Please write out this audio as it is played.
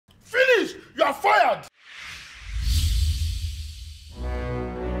are fired!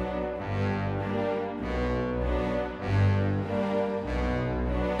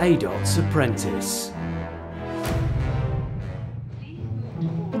 Adots Apprentice.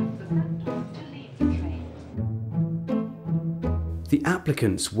 The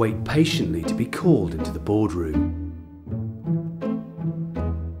applicants wait patiently to be called into the boardroom.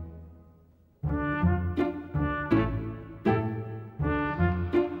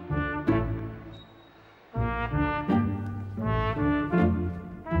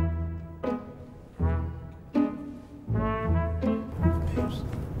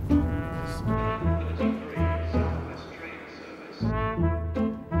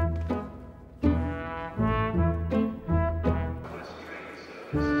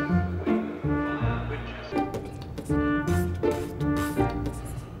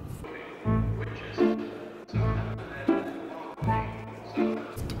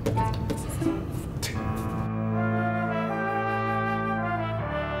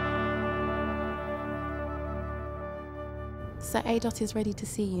 So Adot is ready to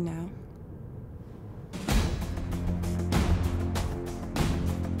see you now.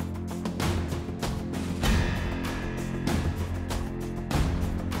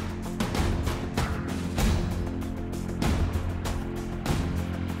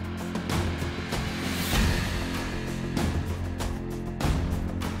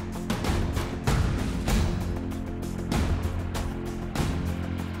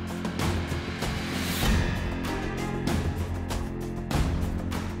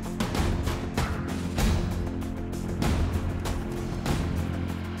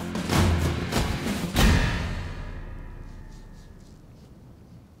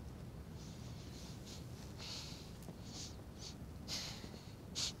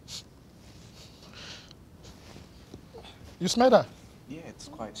 You smell that? Yeah, it's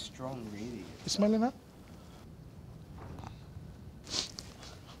quite strong, really. You smelling that?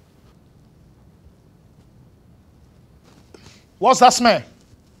 What's that smell?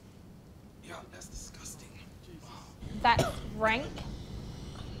 Yeah, that's disgusting. That's rank.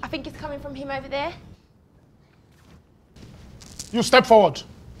 I think it's coming from him over there. You step forward.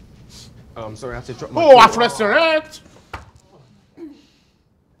 Oh, I'm sorry, I have to drop my... Oh, I've resurrected.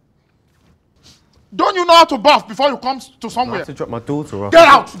 Don't you know how to bath before you come to somewhere? I have to drop my daughter off. Get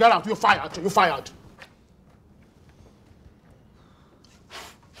out! Get out! You're fired. You're fired.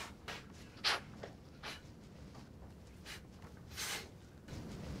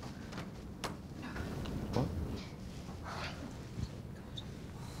 What?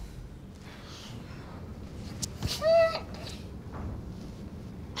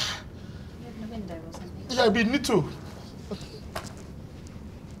 You open a window or something? Yeah, we need to.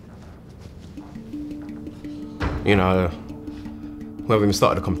 You know, we haven't even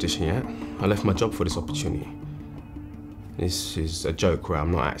started the competition yet. I left my job for this opportunity. This is a joke where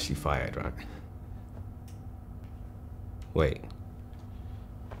I'm not actually fired, right? Wait.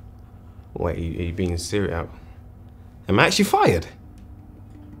 Wait, are you being serious? Am I actually fired?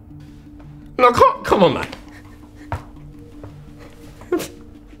 No, come on, man.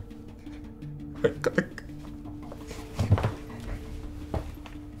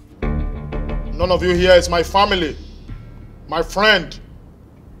 None of you here is my family, my friend,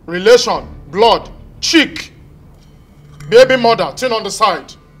 relation, blood, chick, baby mother, thing on the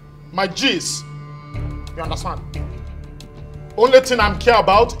side, my G's. You understand? Only thing I care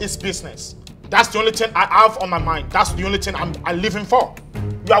about is business. That's the only thing I have on my mind. That's the only thing I'm living for.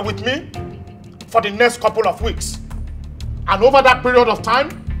 You are with me for the next couple of weeks. And over that period of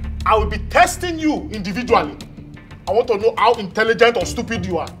time, I will be testing you individually. I want to know how intelligent or stupid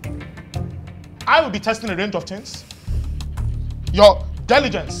you are. I will be testing a range of things. Your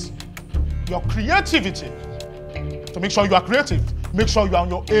diligence, your creativity, to make sure you are creative, make sure you are on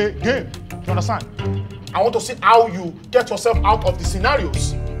your A game. You understand? I want to see how you get yourself out of the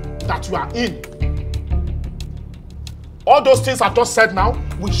scenarios that you are in. All those things I just said now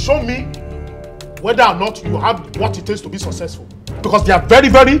will show me whether or not you have what it takes to be successful. Because they are very,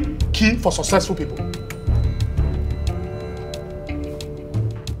 very key for successful people.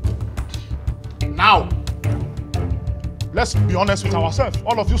 Now, let's be honest with ourselves.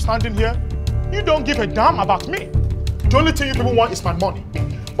 All of you standing here, you don't give a damn about me. The only thing you people want is my money.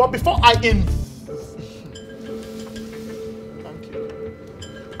 But before I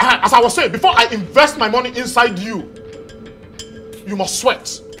as I was saying, before I invest my money inside you, you must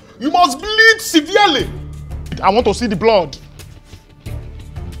sweat. You must bleed severely. I want to see the blood.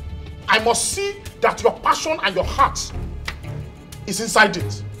 I must see that your passion and your heart is inside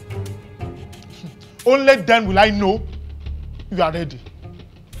it. Only then will I know you are ready.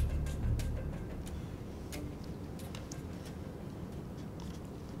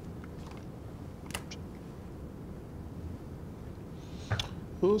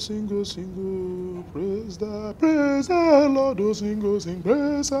 Oh, sing, praise the Lord. Oh, sing,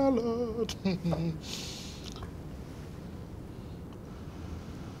 praise the Lord.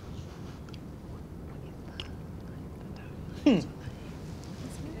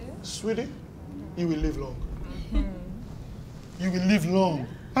 Sweetie, you will live long. You will live long.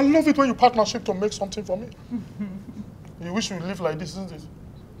 I love it when you partnership to make something for me. You wish you would live like this, isn't it?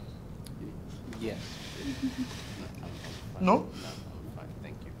 Yes. No? No, fine,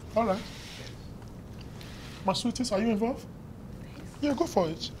 thank you. All right. My sweeties, are you involved? Yeah, go for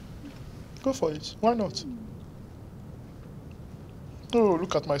it. Go for it. Why not? Oh,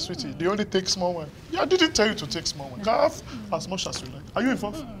 look at my sweetie. They only take small one. Yeah, I didn't tell you to take small one. Have as much as you like. Are you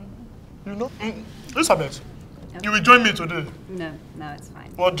involved? You know? Elizabeth, you will join me today. No, it's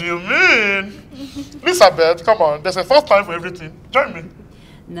fine. What do you mean? Elizabeth, come on. There's a first time for everything. Join me.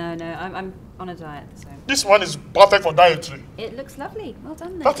 No, I'm on a diet, so. This one is perfect for dietary. It looks lovely. Well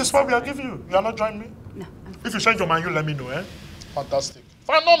done. That is what we are giving you. You are not joining me? No. If you change your mind, you let me know, eh? Fantastic.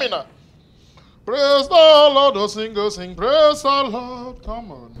 Phenomenal. Praise the Lord, oh sing, praise the Lord.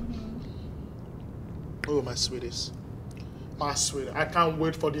 Come on. Oh, my sweeties. My sweetie. I can't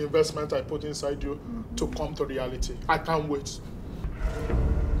wait for the investment I put inside you to come to reality. I can't wait.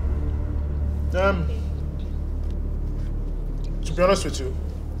 To be honest with you,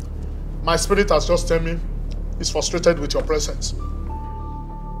 my spirit has just told me he's frustrated with your presence.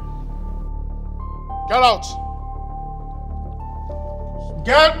 Get out.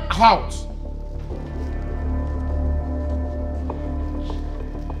 Get out.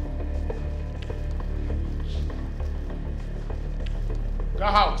 Get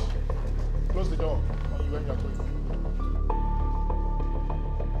out. Close the door when you enter.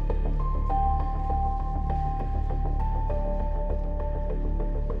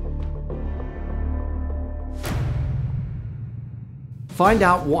 Find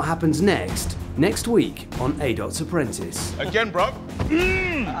out what happens next week on Adots Apprentice. Again, bro.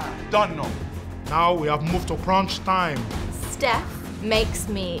 Done now. Now we have moved to crunch time. Steph makes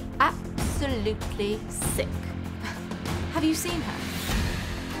me absolutely sick. Have you seen her?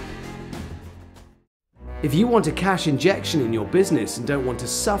 If you want a cash injection in your business and don't want to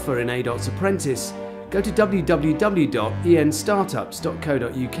suffer in Adots Apprentice, go to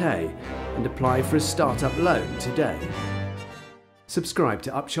www.enstartups.co.uk and apply for a startup loan today. Subscribe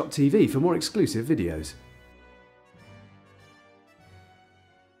to Upshot TV for more exclusive videos.